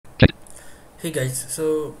Hey guys,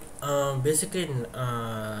 so basically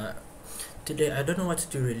today I don't know what to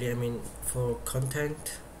do really. I mean, for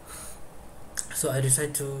content, so I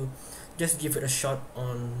decided to just give it a shot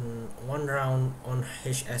on one round on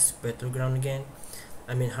HS battleground again.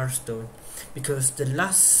 I mean Hearthstone, because the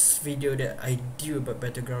last video that I do about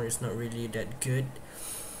battleground is not really that good.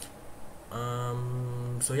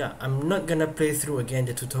 So yeah, I'm not gonna play through again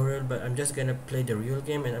the tutorial, but I'm just gonna play the real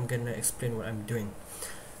game and I'm gonna explain what I'm doing.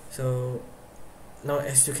 So now,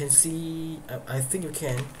 as you can see, I think you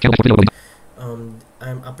can. I'm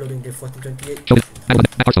uploading the 1428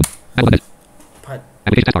 part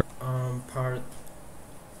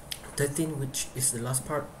 13, which is the last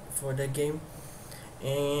part for the game,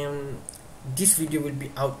 and this video will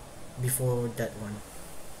be out before that one.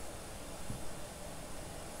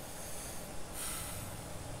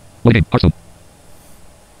 Loading Hearthstone.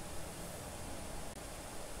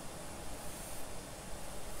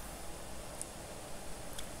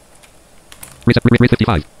 Read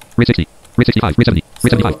 55, read 60, read 65, read 70,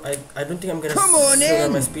 read 75. I don't think I'm gonna Come on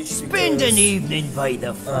in. my speech. Spend an evening by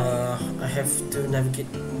the fire. I have to navigate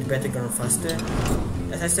the battleground faster.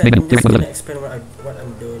 As I said, I'm just gonna explain what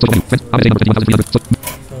I'm doing. So not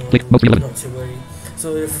to worry.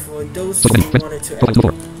 So for those who wanted to add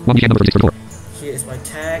me, here is my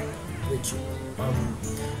tag, which I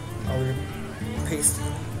will paste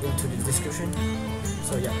into the description.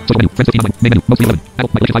 So yeah.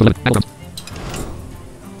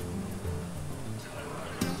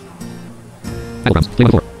 Battlegrounds, play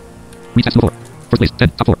 1 4. Reset 4. First place 10,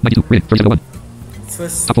 top 4, 92, rating 37 1.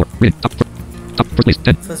 First Top 4, rating top first place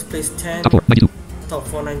 10. First place 10. Top 4, 92. Top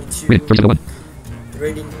 4, 92. Rating 37 1.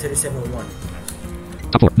 Rating 37 1.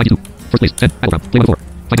 Top 4, 92. First place 10. Battleground, play 1 4.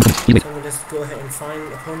 Find opponent, So I'm gonna just go ahead and find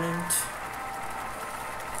opponent.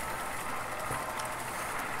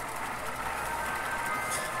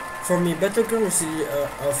 For me, battleground is really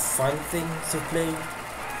a fun thing to play.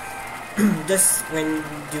 Just when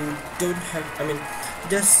you don't have,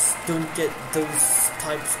 just don't get those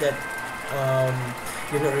types that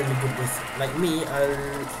you're not really good with. Like me,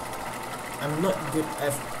 I'm not good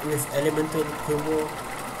with elemental, combo,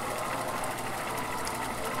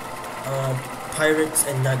 pirates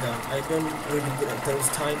and naga. I don't really good at those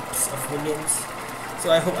types of minions,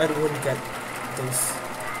 so I hope I won't get those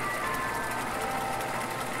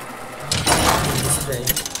in this play.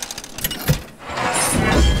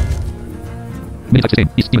 Mini type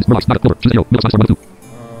 16. East demons, murlocs, not a clover. Choose 0. Middle slash 4, 1 2.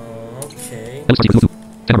 Okay. L slash 2.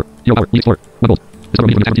 10 armor. Hero power. Units 4. 1 gold. This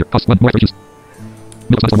armor medium tier. Cost 1 more after use.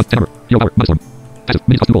 Middle slash 1. 10 armor. Hero power. Minus 1. Passive.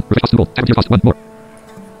 Mini cost 2 gold. Refresh cost 2 gold. Attack tier cost 1 more.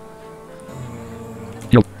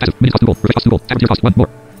 Hero. Passive. Mini cost 2 gold. Refresh cost 2 gold. Attack tier cost 1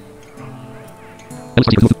 more. L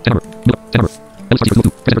slash 2. 10 armor. Middle. 10 armor. L slash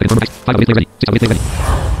 2. Present ready. Normal dice. 5 away play ready. 6 away play ready.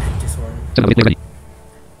 This one. 7 away play ready.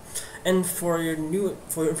 And for your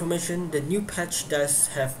information, the new patch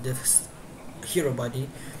does have the hero body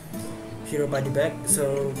back.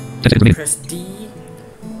 So you can press D.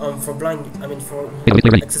 For blind, for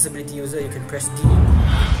accessibility user, you can press D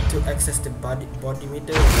to access the body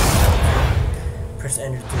meter. Press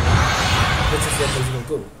enter to purchase the original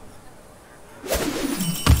goal.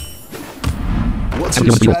 What's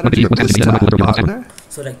your strategy this time, partner?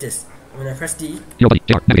 So like this, when I press D, Hero body.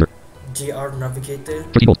 JR navigator. GR navigator,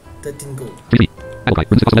 13 gold. 13 gold. 3. Battle cry.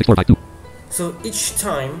 Runes cost 4 by 2. So each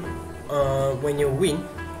time when you win,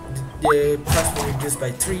 the price will reduce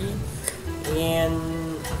by 3, and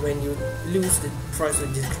when you lose, the price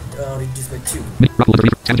will reduce by 2. Mini rock loader.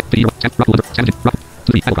 Challenge. 50 hero. Rock loader. Challenge. Rock.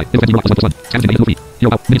 2 3. Battle cry. Middle rock plus 1 plus 1. Challenge. Mini 2 3. Hero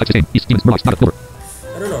power. Mini type 16. East demons, murlocs, not a clover.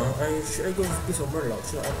 I don't know. Should I go with this or Murloc?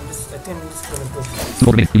 I think I'm just gonna go. 2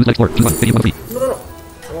 gold remaining. You lose like 4. Choose 1. 50 1 3. No.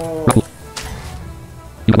 Oh. Rock.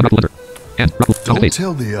 You got 1 rock loader. And rock. Don't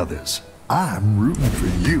tell the others. I'm rooting for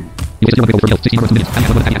you. You get 0 for kill. 16 armor 2 minions. And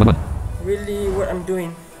you have 1. Really, what I'm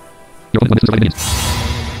doing? Your opponent 1 survive minions.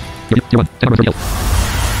 Tier 1. 10 armor for kill.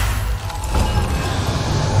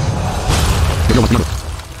 Your 1 armor.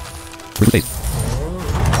 Remove phase.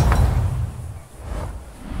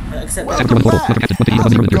 I accept that. Welcome back.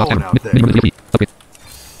 How's it going out there? Okay.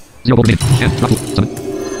 0 gold remaining. And rock. Summon.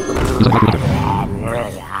 Use a rock loader.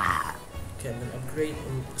 Okay, I'm gonna upgrade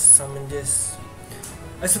and summon this.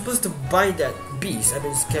 I'm supposed to buy that beast.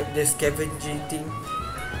 The scavenging thing.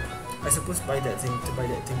 I supposed to buy that thing, but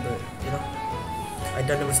you know, I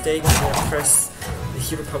done a mistake. And I press the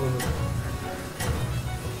hero power.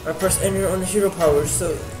 I press enter on the hero power,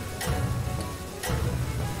 so.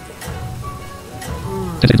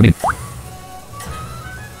 10 seconds remaining.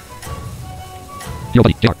 Hero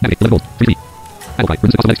body. JR. Navigate. 11 gold. 3 3. Battle cry.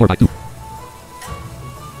 Runes cost 4 by 2.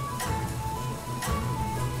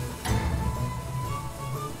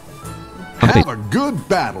 Have a good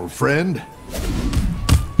battle, friend.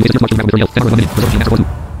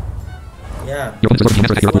 Yeah.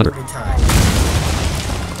 It's going to be tied.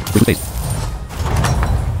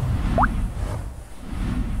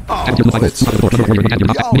 Oh, it's okay.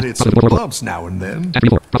 Y'all hit some bumps now and then.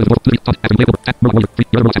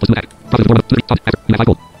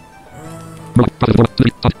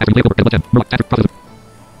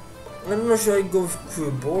 I'm not sure I go with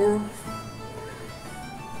crew ball.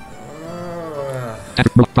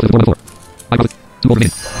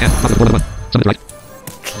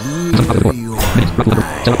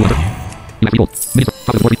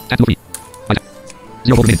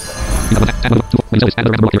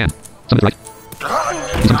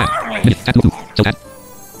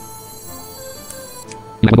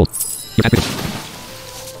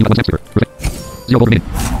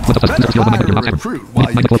 Recruit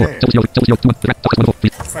while you can.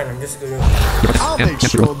 Fine, I'm just gonna. I'll make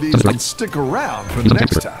sure these ones stick around for the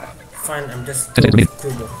next time. Fine, I'm just going with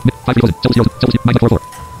crew ball. I'll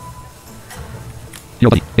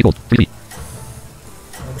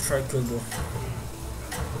try crew ball.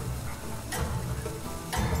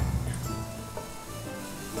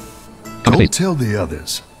 Don't tell the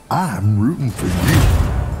others. I'm rooting for you.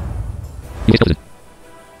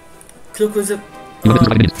 Look,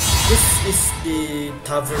 this is the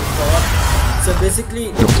tavern part. So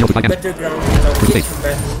basically, battleground is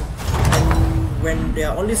combatant, and when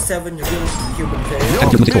there are only 7 real human players,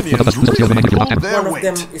 Your minions really hold their one of them weight.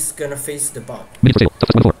 is gonna face the bot.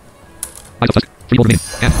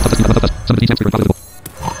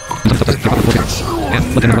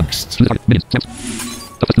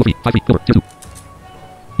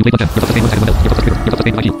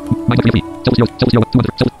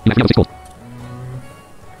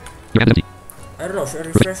 I don't know, should I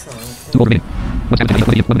refresh on it?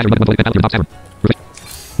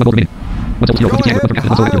 Go ahead and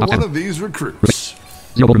hire one of these recruits.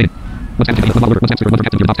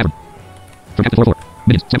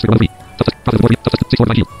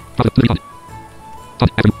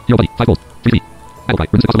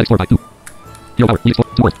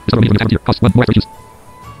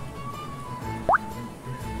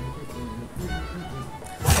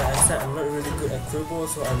 Like I said, I'm not really good at crew ball,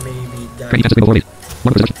 so I may be dying.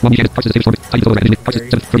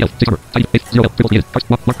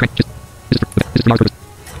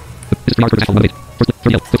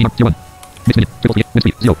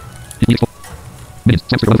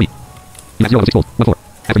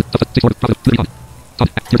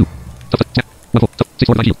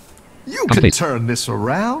 You can turn this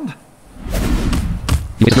around.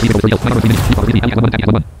 Your minions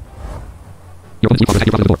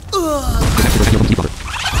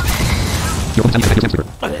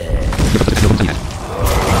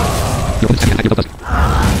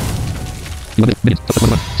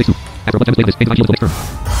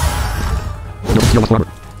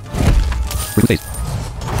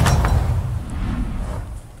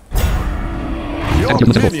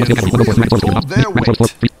really hold their weight.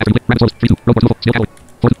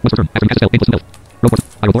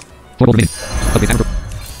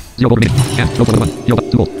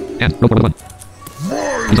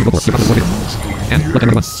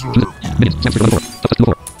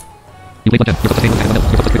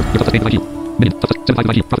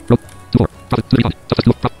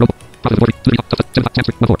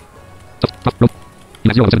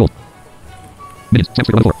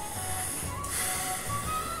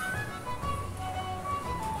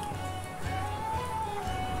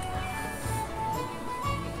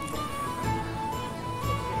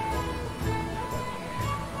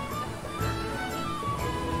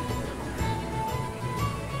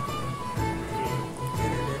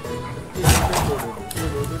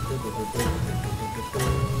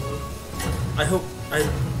 I hope I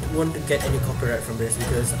won't get any copyright from this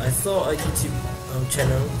because I saw a YouTube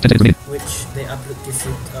channel which they upload this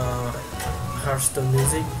with hearthstone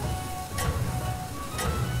music.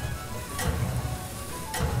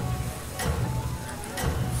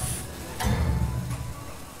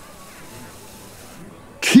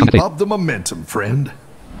 Keep up the momentum, friend.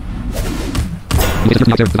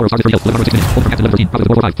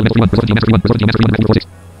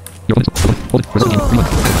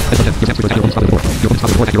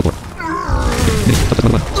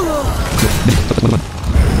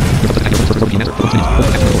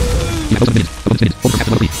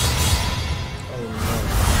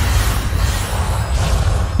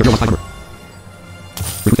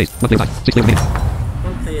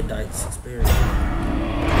 One player died 6 players.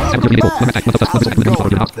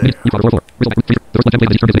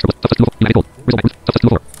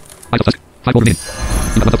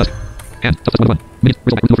 and substance 1 minutes.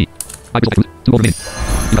 Result back 2 feet. 5 result back 2 gold remaining.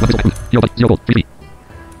 You got 1 result back 0 gold 3 feet.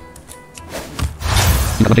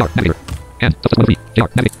 You got 1 JR navigator and substance 1 feet. JR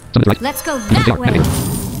navigate. Summon right. Let's go that way.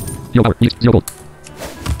 0 power. 0 gold.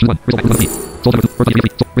 Choose 1. Result back 1 feet. Soul back 2. Result back 3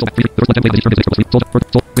 feet. Result back 3 feet. The first 1 template is the turn is soul.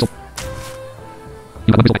 Result.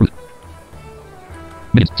 You got 1 result back.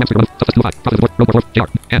 Minions, Sam's 1, substance 2 5, process 4, roll 4, JR,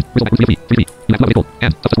 and result back 3 feet, 3 feet. You have 1 gold,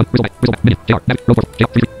 and substance 1, result back, minion, JR, navigate, roll 4,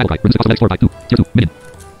 JR, 3 feet, battle cry, reduce the cost of 4 by 2, tier 2, minion,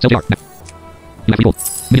 sell JR, navigate. You have 3 gold,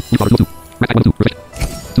 minion, you follow 2, rat 1 2, refresh,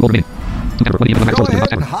 2 gold remaining. 2 temper, 1 DM, 1 max, Go source,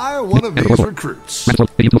 ahead and hire one of these recruits. rat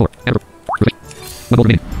 4, medium 2 4, error, refresh, 1 gold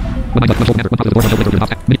remaining. 1 mind 1 soul commander, 1 process 4, 1 shell laser,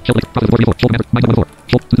 1 box, minion, shell laser, process 4, 4, soul commander, mind 1 4,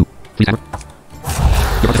 soul 2 2, free timer.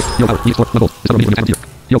 Your power, EX 4, 1 gold, this is remaining 7 tier.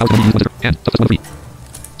 Your power, use 1 zero, and substance 1 free.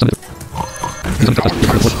 Summon it. Summon substance,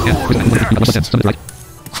 your power 4, and result back 1 feet, you got 1 10, summon it right.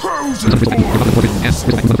 Summon result back 2, you got 4 feet, and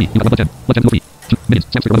result back 1 feet, you got 1 10, 1 10, 2 feet. Minions,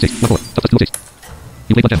 Sam's 1 6, 1 4, substance 2 6.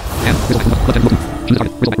 You play 1 10, and result back 1 10, 2 2. Choose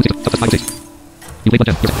target, result back 6, substance 5 6. You play 1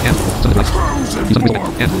 10, and summon it right. You summon result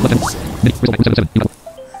back, and 1 10, minion, result back 1 7 7, you got.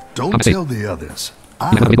 Don't tell the others.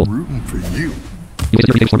 I'm rooting for you. You wasted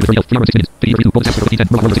your 3 days for the 3 health, 3 armor 6 minutes, 3 3 2, roll the Sam's 10,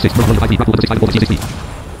 roll 1 6 6, roll 1 5 feet, roll 6 5, roll 6 6 feet.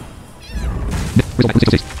 Result back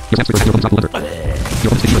 6 6. Your Sam's 4 attack, your 1 lever.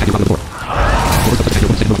 Your 1 6 attack, your 1 4. Your 1 substance attack, your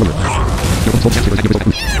 1 6 roll. Your 1 soul Sam's 4 attack, your result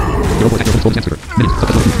back 2. Your 1 attack, your 1 soul Sam's 4. Minutes,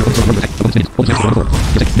 substance 1 2, your 1 soul roll attack, your 1 minutes, soul Sam's 4 1 4.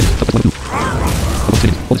 Your 6 minutes, substance 1 2. Your 1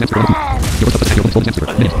 minutes, soul Sam's 4 1 2. Your 1 substance attack, your 1 soul Sam's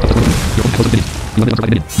 4. Minutes, substance 1 2. Your 1 attack, minutes. You 1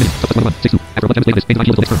 survive minutes, minutes, substance 1 1, 6 2. After 1 time play this, main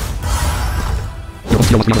heal until next turn. Your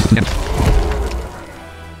 1 0 1 3 damage.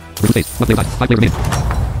 Remove phase, 1 play 5, 5 play remaining.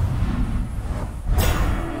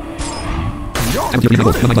 Sam's 3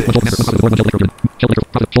 gold, 1 mind 1 soul commander, 1 process 4, 1 shell laser, shell laser,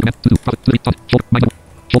 process soul command 2 2, process 2 3, soul, mind 1,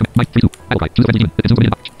 soul mind 3 2, battle cry, choose 20 demon, and 2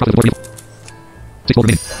 minion, process 4 real. 6 gold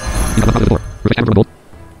remaining. You got 1 process 4, refresh average 1 gold.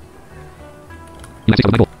 You have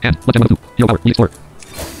 6 gold, and 1 10 1 2, hero power, EX 4.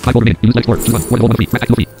 5 gold remaining, you lose legs 4, choose 1, 4 gold 1 free, rat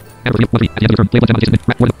 2 free. Average 1 free, at the end of your turn, play 1 10 on adjacent,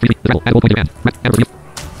 rat 4 free, the rebel, add a gold point to your hand, rat, average 3.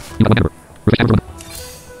 You got 1 emperor, refresh average 1.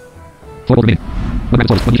 4 gold remaining. 1 rat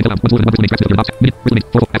source, 1 unit down, 1 tool and 1 whistle main scratch with your box, minute, whistle main,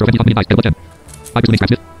 4 gold, after 20 mini dice, 1 10. 5 whistle main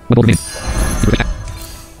scratch with, 1 gold remaining. You refresh that.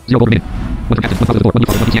 0 gold remaining. 1 for captain, 1 process 4, 1 you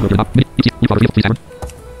follow, 1 DCM over your top, minute, you follow real, free timer.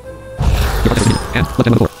 Your process remaining, and 1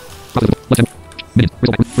 10 1 4. Process 1 10. Minute,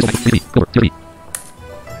 whistle back 3 feet, over, 3 feet.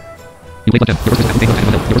 You play 1 10, your first whistle back 2 feet,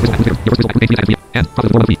 your first whistle back 2 feet, your first whistle back 2 feet, 3 feet, and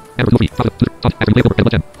process 4 1 feet, average 2 feet, process 2 feet, after you play over,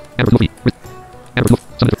 1 10, average 2 feet, average 2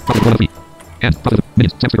 feet, summon it, process 1 feet, and process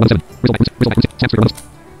minutes, Sam's 3 1 7, whistle back 2 6, Sam's 3 1 6.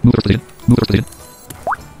 Move first position, move first position.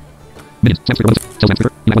 Minions, Sam's 3 1 6, sell Sam's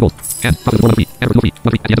 3, you have 1 gold, and process 4 1 feet, average 2 feet,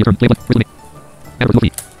 1 feet, at the end of your turn, play 1, whistle main, average 2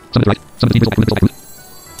 feet, summon it right, summon the team, whistle back 1, whistle back 1.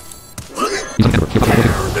 You summon emperor, your process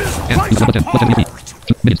 4 feet, and you summon 1 10, 1 10 feet.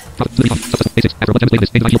 Minions, process 2 feet, substance, basics, after 1 10 play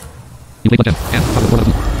this, main heal. You play 1 10, and process 4 1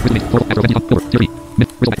 feet, whistle main, 4 after 20 over, 3 feet. Mid,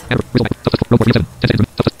 whistle back, emperor, whistle back, substance 4, roll 4 7, 10 seconds,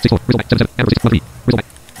 substance 6 4, whistle back 7 7, emperor 6 1 feet, whistle back,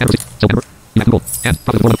 emperor 6, sell emperor. You have 2 gold, and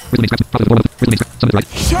process 4 1, whistle main scratch, process 4 1, whistle main scratch, summon it right.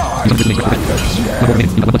 You summon whistle main scratch, 1 gold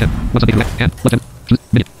remaining, you got 1 10, 1 something left, and 1 10, choose,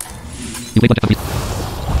 minion. You play 1 10 on feet.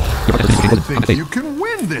 Your process I remaining, think on you can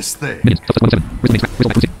win this thing. minions, substance 1 7, whistle main scratch,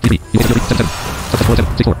 whistle back 2 6, 3 feet. You play 3 7 7, substance 4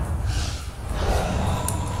 7, 6 4.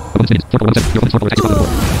 1 minions, 4 4 1 7, your 1 4 attack, your 1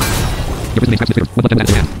 4. Your whistle main scratch, 1 10 attack,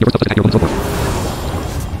 your hand, your first substance attack, your 1 4 4.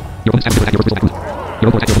 Your 1 attack, your first whistle back 2. Your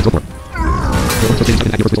 1 4 attack, your 1 4 4. Your 1 first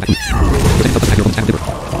attack, your first whistle back 2. Your 2nd substance attack, your 1 attack, your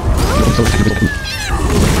 1 soul attack, your whistle back 2.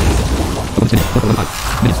 1 minute, 4 4 1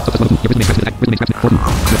 5. Minutes, substance 1 2, your whistle main scratch, attack, whistle main scratch, 4 2.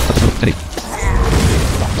 Your substance 1 7 8.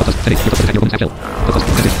 Substance 7 8, your first attack, your 1 attack, shell.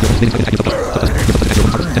 Substance 7 8, your 1 main scratch, attack, your substance, your first attack, your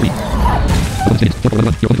 1 substance 7 8. 1 minute, 4 4 1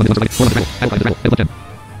 1, your 1 1 1 survive, 4 1 survival, battle cry, battle 10.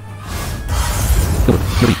 Silver,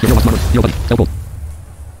 Fury, your hero wants armor, your body, sell gold.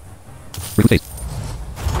 Recruit phase.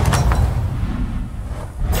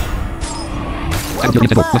 Sam's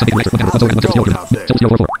 0 1 something lecture, 1 1 0 1 0 0 0 0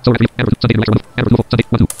 4 4, so 3, average something lecture, 1 average 2 something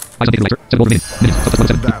 1 2, 5 something lecture, 7 gold remaining, minutes,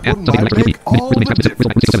 substance 1 7, and something lecture 3 feet, minute, whistle main scratch,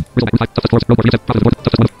 whistle back 6 7, whistle back 5, substance 4, roll 4 7, process 4,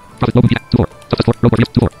 substance 1, process low feet, 2 4, substance 4, roll 4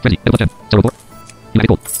 2 4, frenzy, level 10, so roll 4. You have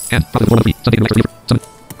gold, and process 4 1 feet, something lecture, summon.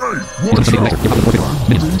 You summon something lecture, your process 4 feet,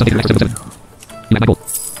 minutes, something lecture 7 7. You have 9 gold,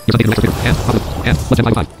 your something lecture 3, and process, and 1 10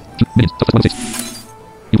 5 5, minutes, substance 1 6.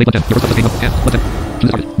 You play 1 10, your first substance 8 and 1 10. Choose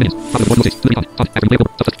the target, minutes, process 4 6, 2 3 after you play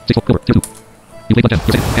over, substance 6 4 over, tier 2. You play 1 10,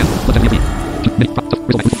 your second, and 1 10 feet. Minute, process,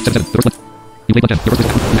 whistle back 7 7, the first one. You play 1 10, your first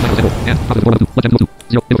whistle back 2, and process 4 1 2, 1 10 2,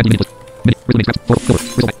 0, 20 minutes. Minute, whistle main scratch, 4 over,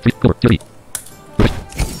 whistle back 3 over, tier 3. Refresh.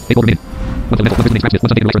 8 over remaining. 1 level, 1 whistle main scratch,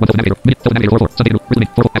 1 something lecture, 1 navigator, minute, 7 navigator, 4 4, something whistle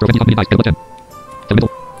main 4 after 20 mini dice, 1 10. 7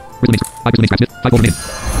 middle. Whistle main 5 whistle main scratch, 5 gold remaining.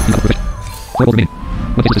 You got refresh. 4 gold remaining.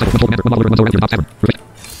 1 page to cycle, 1 soul commander, 1 model, 1 soul around your top tavern. Refresh.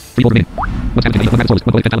 3 gold remaining. 1 tavern, 1 matter souls,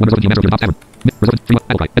 1 gold, 10 talent, 1 resort, 1 your top tavern. Minute, resort, 3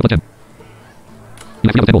 battle cry, 1 10. You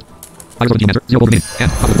have 3 out of 10 gold. 5 resort, 0 gold remaining, and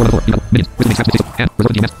process 4 4, you got minions, whistle main scratch, 6 and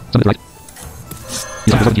resort, summon it right.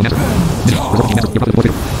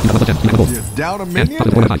 down a minion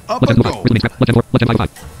and up a goal.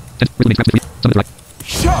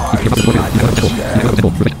 Charge!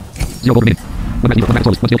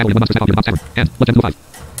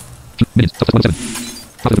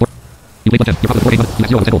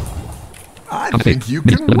 I think you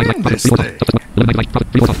can win this thing.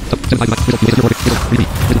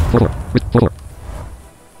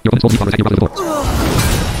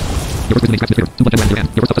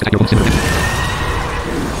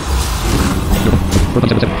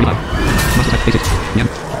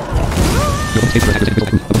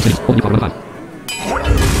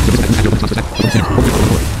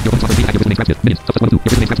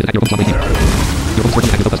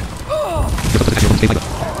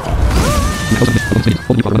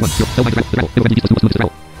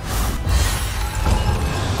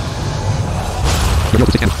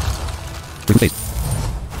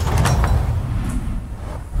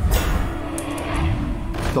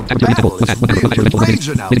 The battle is really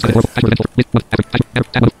raging out there.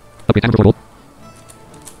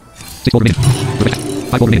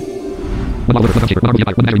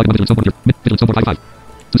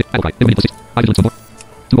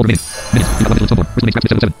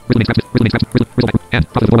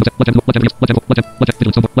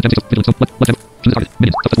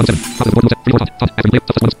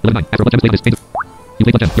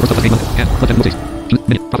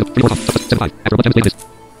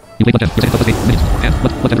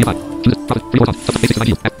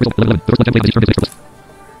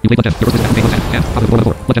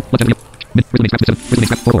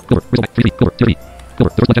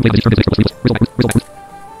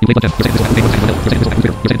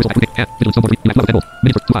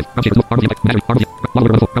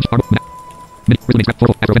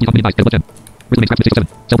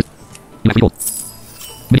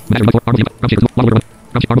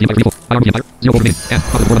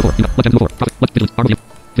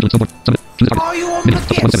 Are you on the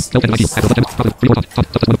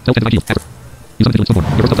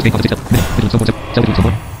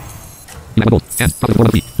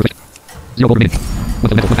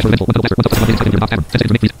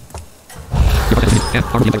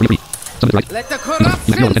Let the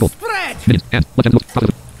corruption spread!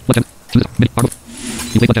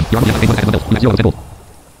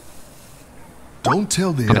 Don't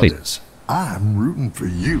tell the others. I'm rooting for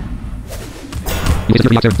you.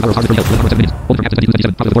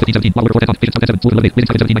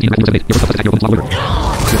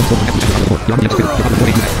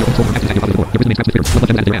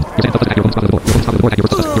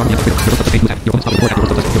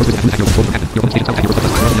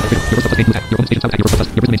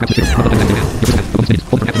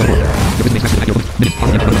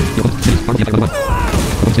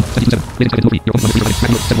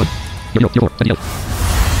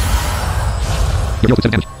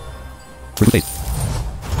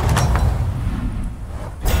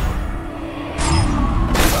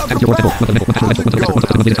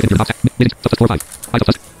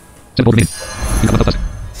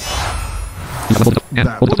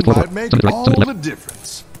 That one might make all the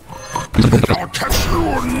difference. I'll catch you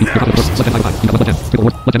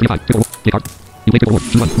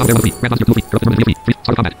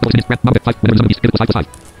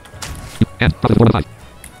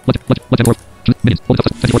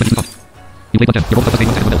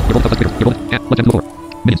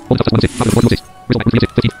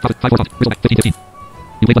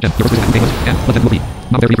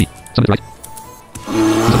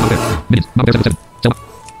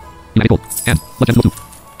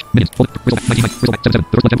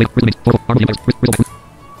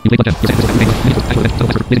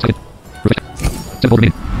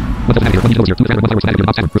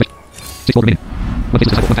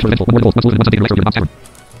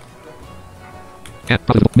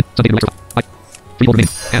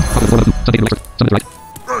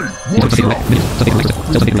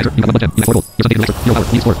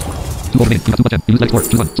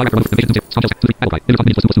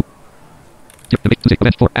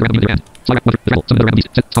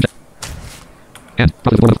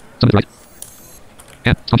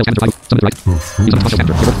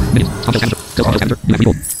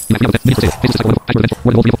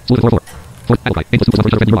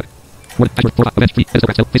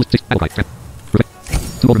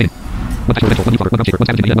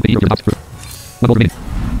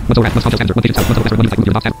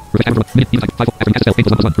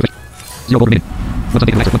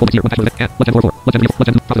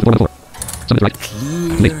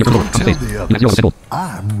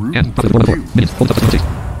I'm rooting for you.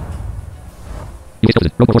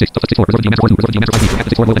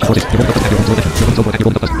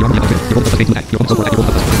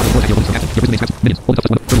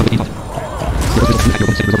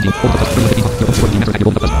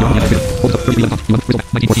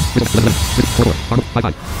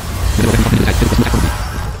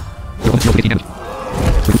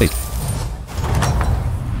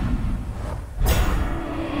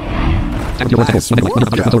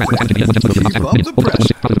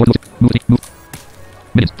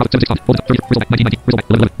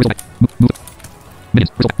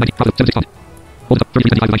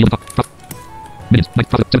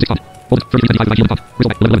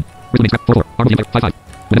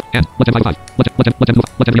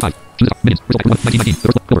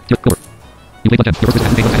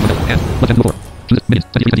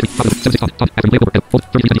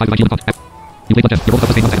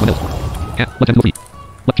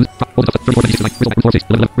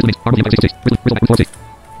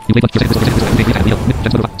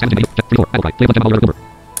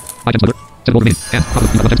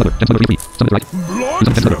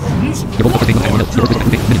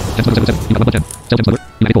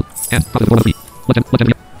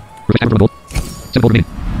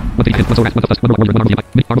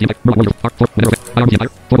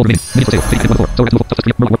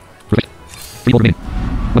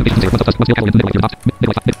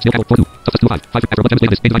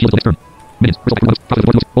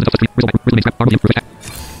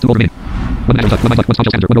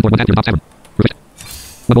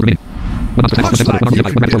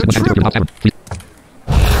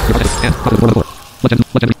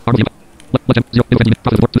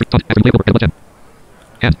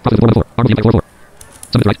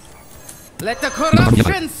 Let the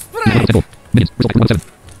corruption spread!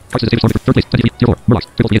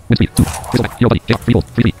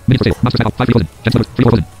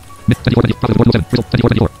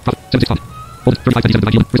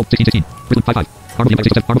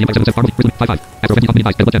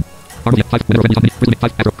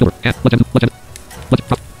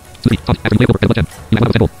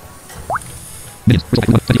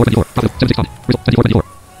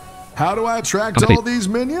 How do I attract all these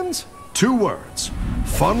minions? 2 words.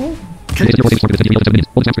 Funnel case.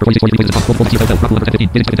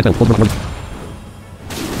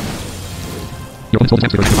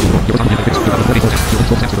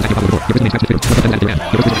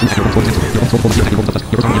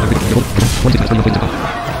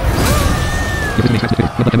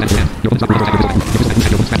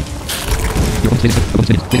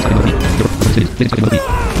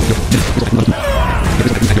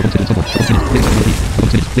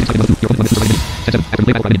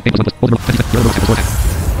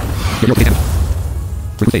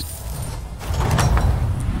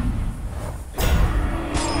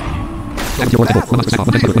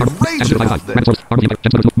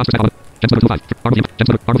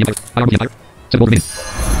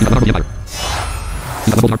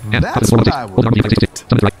 That's what I would do.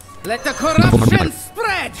 Let the corruption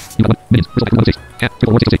spread!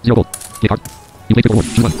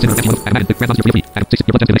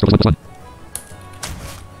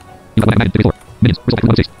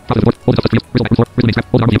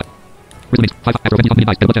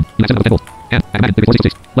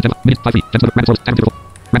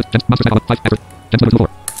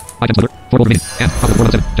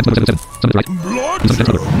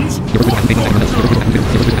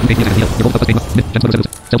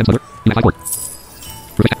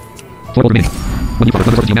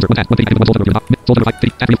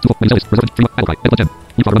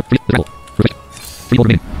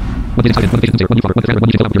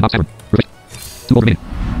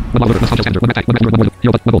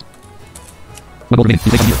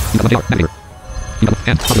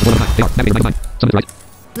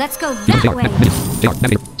 Let's go that way.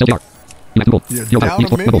 You're down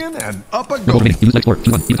a minion and up a goal.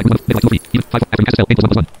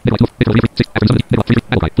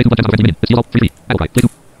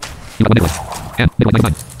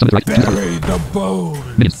 Bury the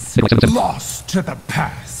bones. Lost to the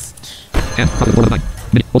past.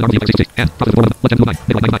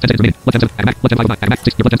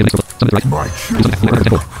 My children,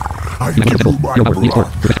 I give you my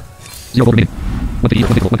blood.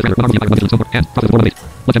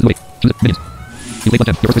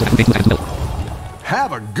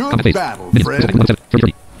 Have a good battle, friend.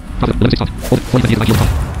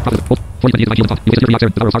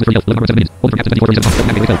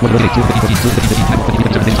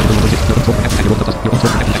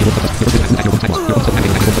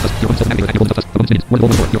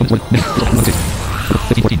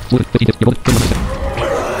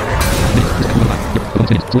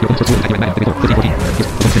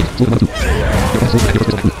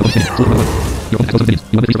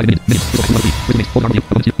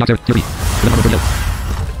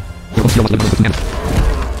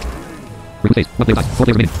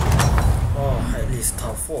 Oh, at least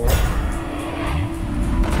top 4.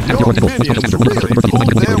 Your minions really pull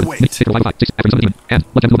their weight.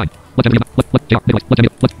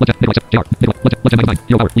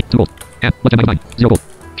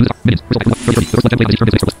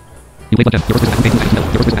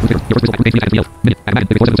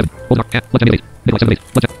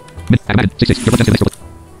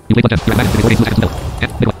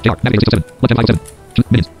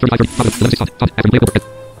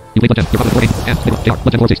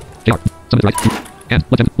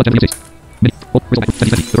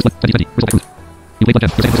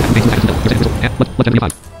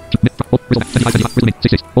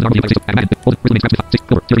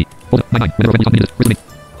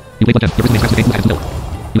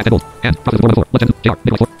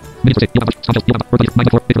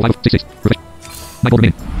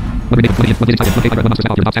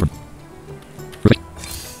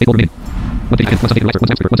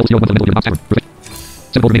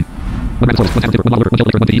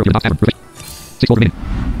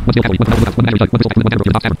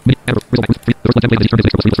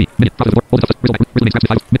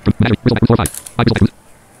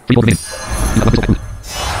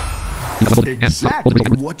 Exactly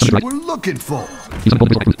what you were looking for.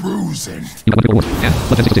 Bruising.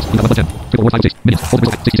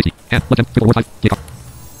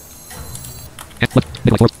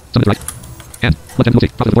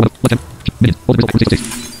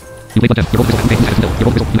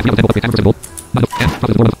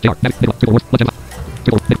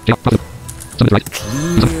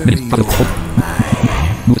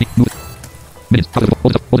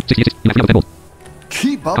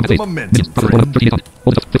 Keep up the momentum, friend.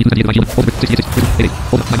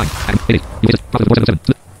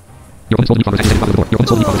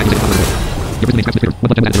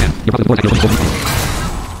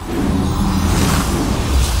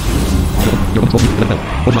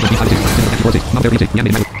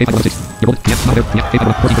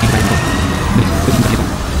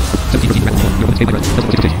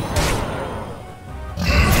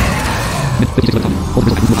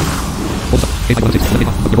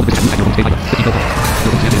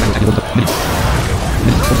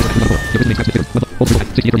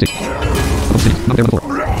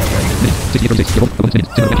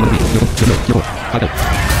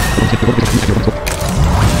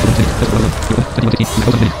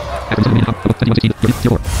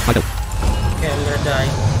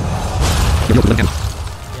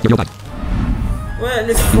 Well,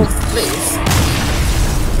 it's 4th place.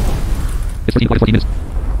 It's 14 minutes.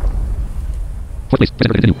 4th place.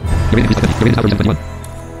 Press continue. Your rating is 71. Your rating is 71.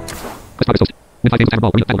 Press progress toast. Win 5 games, attack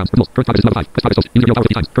ball. Battlegrounds. Results. Current progress is level 5. Press progress toast. Use your power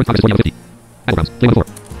 50 times. Current progress is 1 out of 50. Battlegrounds. Play 1 of 4.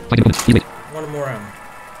 Fighting opponent. Team 8. One more round.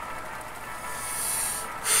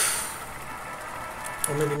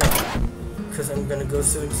 Or maybe not. Because I'm gonna go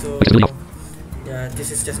soon, so... Yeah,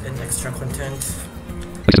 this is just an extra content.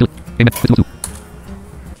 Amen.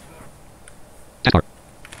 Task bar.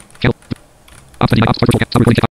 Kill. Ops 29. Ops 4. Summary.